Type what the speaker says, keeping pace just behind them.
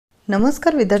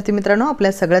नमस्कार विद्यार्थी मित्रांनो,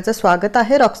 आपल्या सगळ्यांचं स्वागत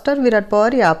आहे रॉकस्टार विराट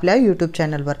पवार या आपल्या यूट्यूब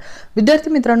चॅनलवर।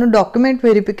 विद्यार्थी मित्रांनो, डॉक्युमेंट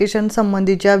व्हेरिफिकेशन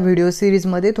संबंधीच्या व्हिडिओ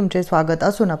सीरीजमध्ये तुमचे स्वागत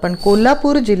असून आपण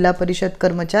कोल्हापूर जिल्हा परिषद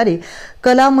कर्मचारी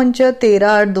कला मंच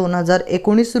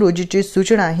 13/8/2019 रोजीची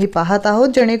सूचना ही पाहत आहोत,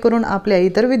 जेणेकरून आपल्या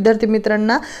इतर विद्यार्थी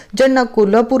मित्रांना ज्यांना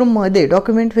कोल्हापूरमध्ये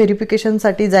डॉक्युमेंट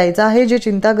व्हेरिफिकेशनसाठी जायचं आहे, जे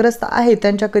चिंताग्रस्त आहेत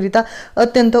त्यांच्याकरिता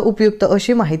अत्यंत उपयुक्त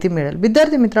अशी माहिती मिळेल।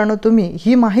 विद्यार्थी मित्रांनो, तुम्ही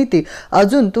ही माहिती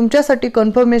अजून तुमच्यासाठी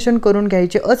कन्फर्मेशन करून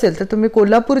घ्यायचे असेल तर तुम्ही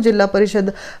कोल्हापूर जिल्हा परिषद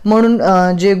म्हणून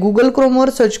जे गूगल क्रोमवर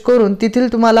सर्च करून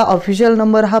तिथील तुम्हाला ऑफिशियल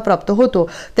नंबर हा प्राप्त होतो,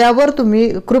 त्यावर तुम्ही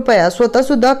कृपया स्वतः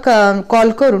सुद्धा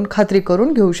कॉल करून खात्री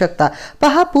करून घेऊ शकता।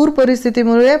 पहा, पूर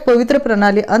परिस्थितीमुळे पवित्र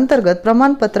प्रणाली अंतर्गत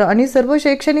प्रमाणपत्र आणि सर्व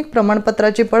शैक्षणिक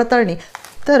प्रमाणपत्राची पडताळणी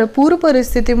तर पूर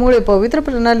परिस्थितीमुळे पवित्र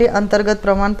प्रणाली अंतर्गत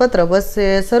प्रमाणपत्र व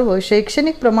सर्व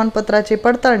शैक्षणिक प्रमाणपत्राची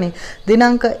पडताळणी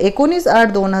दिनांक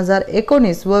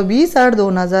 19/8/2019 व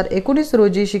 20/8/2019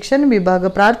 रोजी शिक्षण विभाग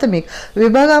प्राथमिक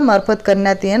विभागामार्फत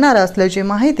करण्यात येणार असल्याची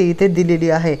माहिती इथे दिलेली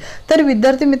आहे। तर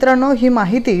विद्यार्थी मित्रांनो, ही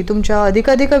माहिती तुमच्या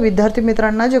अधिकाधिक विद्यार्थी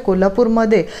मित्रांना जे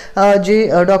कोल्हापूरमध्ये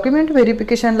जे डॉक्युमेंट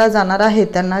व्हेरिफिकेशनला जाणार आहेत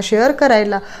त्यांना शेअर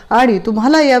करायला आणि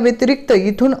तुम्हाला या व्यतिरिक्त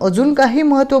इथून अजून काही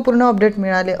महत्त्वपूर्ण अपडेट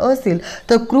मिळाले असतील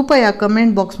तर कृपया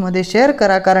कमेंट बॉक्समध्ये शेअर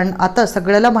करा, कारण आता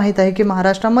सगळ्याला माहित आहे की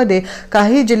महाराष्ट्रामध्ये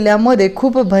काही जिल्ह्यांमध्ये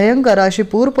खूप भयंकर अशी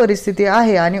पूर परिस्थिती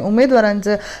आहे आणि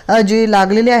उमेदवारांचं जी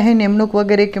लागलेली आहे नेमणूक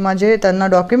वगैरे किंवा जे त्यांना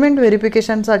डॉक्युमेंट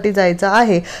व्हेरिफिकेशनसाठी जायचं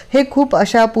आहे हे खूप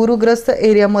अशा पूरग्रस्त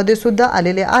एरियामध्ये सुद्धा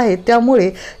आलेले आहेत।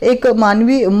 त्यामुळे एक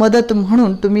मानवी मदत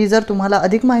म्हणून तुम्ही जर तुम्हाला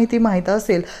अधिक माहिती माहित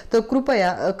असेल तर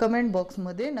कृपया कमेंट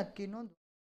बॉक्समध्ये नक्की नोंदवा।